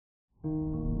Good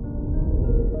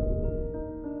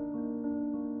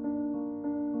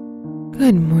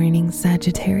morning,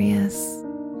 Sagittarius.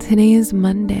 Today is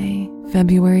Monday,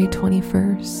 February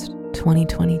 21st,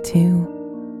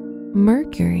 2022.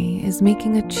 Mercury is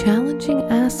making a challenging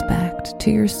aspect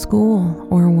to your school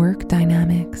or work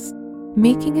dynamics,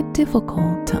 making it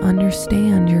difficult to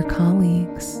understand your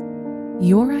colleagues.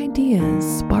 Your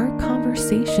ideas spark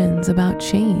conversations about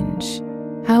change.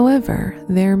 However,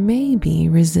 there may be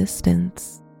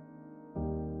resistance.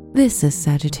 This is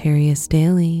Sagittarius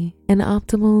Daily, an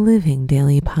Optimal Living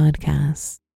Daily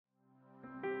podcast.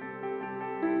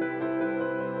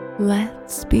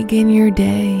 Let's begin your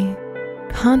day.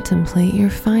 Contemplate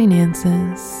your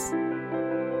finances.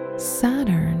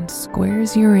 Saturn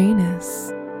squares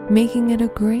Uranus, making it a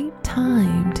great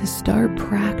time to start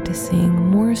practicing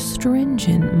more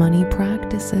stringent money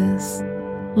practices,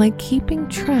 like keeping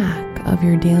track of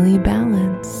your daily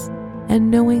balance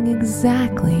and knowing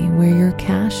exactly where your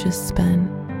cash is spent.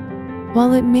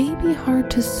 While it may be hard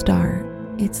to start,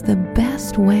 it's the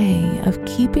best way of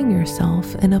keeping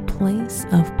yourself in a place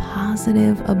of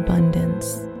positive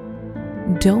abundance.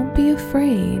 Don't be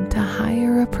afraid to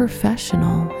hire a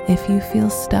professional if you feel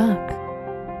stuck.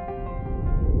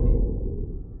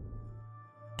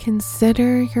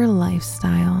 Consider your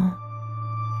lifestyle.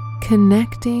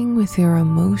 Connecting with your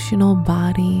emotional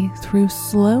body through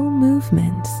slow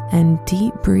movements and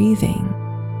deep breathing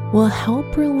will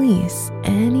help release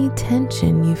any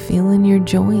tension you feel in your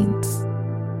joints.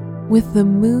 With the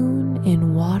moon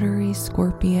in watery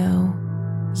Scorpio,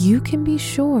 you can be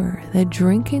sure that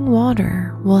drinking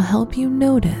water will help you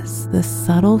notice the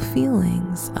subtle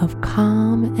feelings of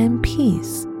calm and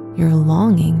peace you're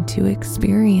longing to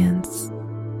experience.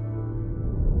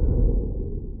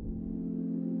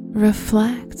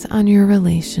 Reflect on your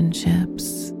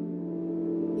relationships.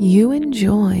 You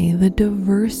enjoy the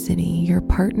diversity your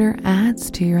partner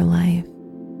adds to your life,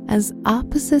 as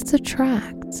opposites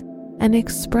attract, and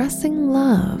expressing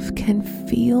love can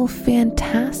feel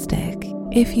fantastic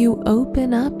if you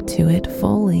open up to it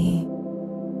fully.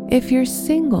 If you're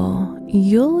single,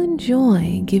 you'll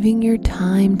enjoy giving your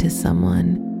time to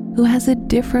someone who has a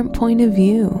different point of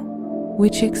view,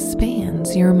 which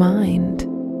expands your mind.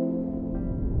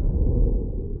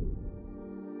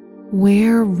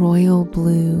 Wear royal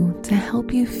blue to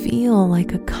help you feel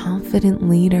like a confident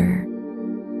leader.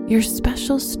 Your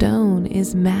special stone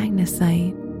is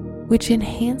Magnesite, which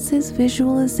enhances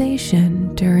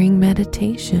visualization during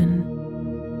meditation.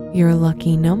 Your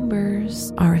lucky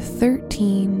numbers are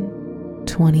 13,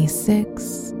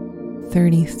 26,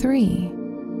 33,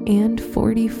 and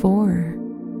 44.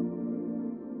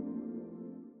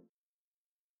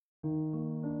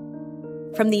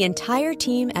 From the entire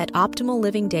team at Optimal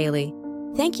Living Daily,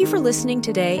 thank you for listening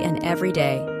today and every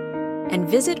day. And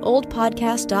visit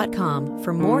oldpodcast.com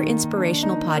for more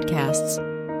inspirational podcasts.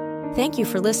 Thank you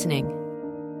for listening.